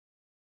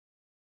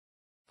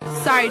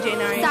Sorry,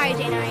 J9. Sorry,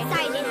 J9.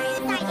 Sorry, J9.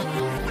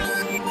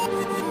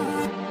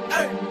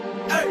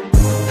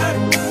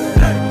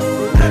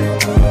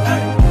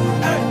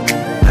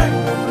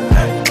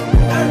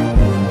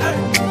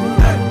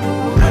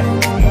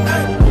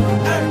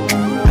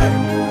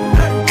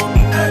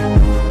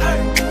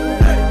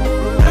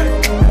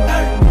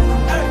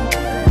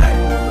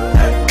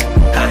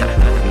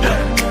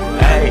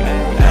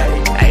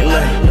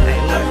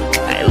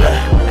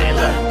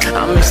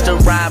 To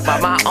ride by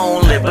my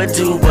own lip, but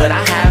do what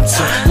I have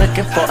to.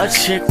 Looking for a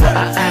chick with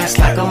a ass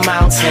like a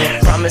mountain.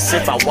 Promise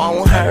if I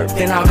want her,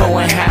 then I'll go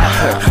and have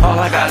her. All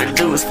I gotta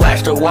do is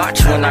flash the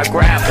watch when I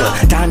grab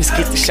her. Diamonds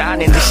get to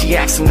shining, then she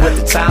asks me what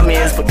the time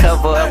is. But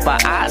cover up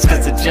her eyes,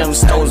 cause the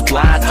gemstones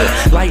blind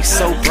her. Lights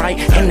so bright,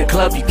 in the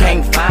club you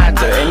can't find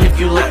her. And if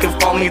you looking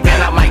for me,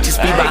 then I might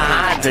just be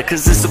behind her.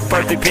 Cause it's a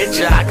perfect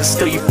picture, I can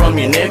steal you from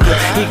your nigga.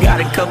 He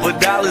got a couple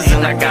dollars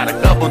and I got a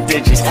couple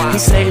digits. He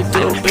say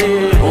do it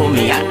big, with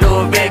me I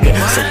do it bigger.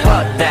 So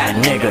fuck that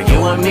nigga, you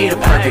and me the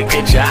perfect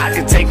picture. I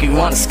could take you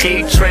on a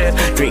ski trip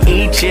through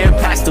Egypt,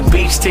 past the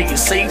beach till you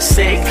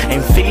seasick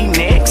in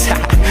Phoenix.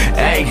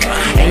 Hey,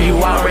 and you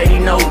already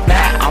know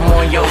that I'm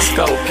on your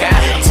scope,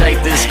 cat. Take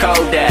this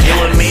code that you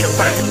and me the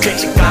perfect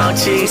picture, gone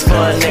cheese for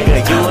a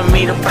nigga. You and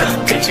me the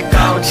perfect picture,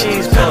 gone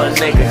cheese for a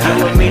nigga.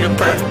 You and me the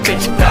perfect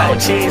picture, gone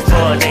cheese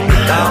for a nigga.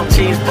 Gone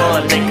cheese for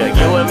a nigga.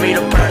 You and me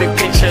the perfect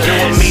picture. You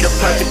and me the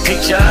perfect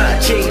picture,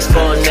 cheese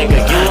for a nigga.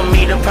 You and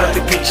me the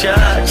perfect picture,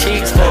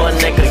 cheese for a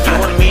nigga. You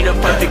and me the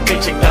perfect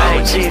picture,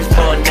 gone cheese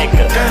for a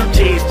nigga.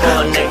 Cheese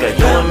for a nigga.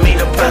 You and me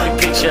the perfect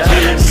picture.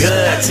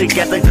 Good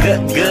together,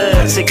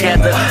 good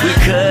together. We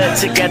could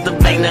together,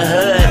 bang the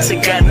hood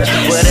together.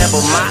 Whatever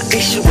my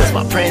issue is,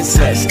 my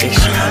princess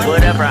issue.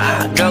 Whatever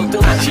I go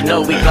through, you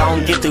know we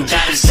gon' get through.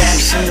 Got the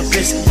stash in the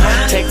business.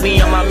 Take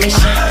me on my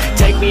mission,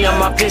 take me on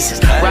my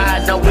business.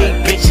 Ride no weak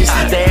bitches.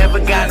 They ever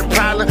got a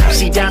problem,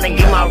 she down to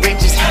get my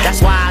riches.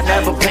 That's why I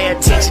never pay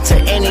attention to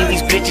any of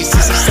these bitches.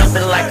 This is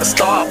something like a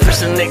star,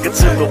 push a nigga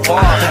to the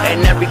bar.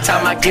 And every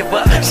time I give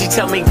up, she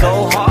tell me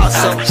go hard.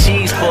 So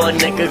cheese for a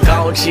nigga,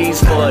 gon' cheese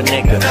for a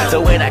nigga.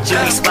 The way that you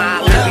be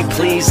smiling, be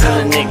pleasing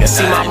a nigga.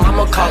 See my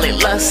mama call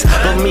it lust,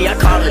 but me I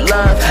call it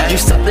love. You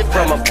something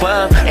from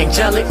above,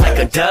 angelic like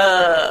a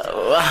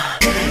dove.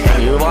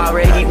 You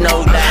already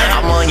know that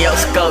I'm on your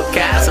scope,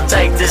 cat. So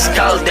take this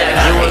code down.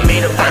 You and me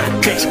the perfect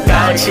picture,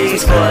 gon'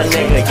 cheese for a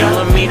nigga. You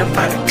and me the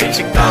perfect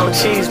picture, gon'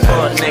 cheese for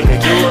a nigga.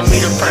 You and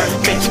me the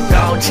perfect picture,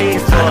 gon'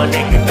 cheese for a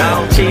nigga.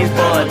 Gon' cheese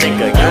for a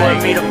nigga. You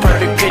and me the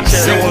perfect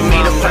picture. You and me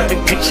the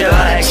perfect picture,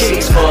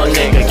 cheese for a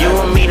nigga. You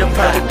and me the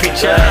perfect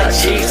picture,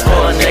 cheese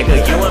for a nigga.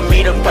 You and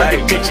me the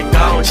perfect picture,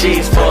 gon'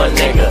 cheese for a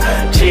nigga.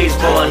 Cheese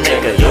for a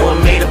nigga. You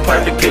and me the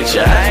perfect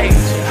picture, hey.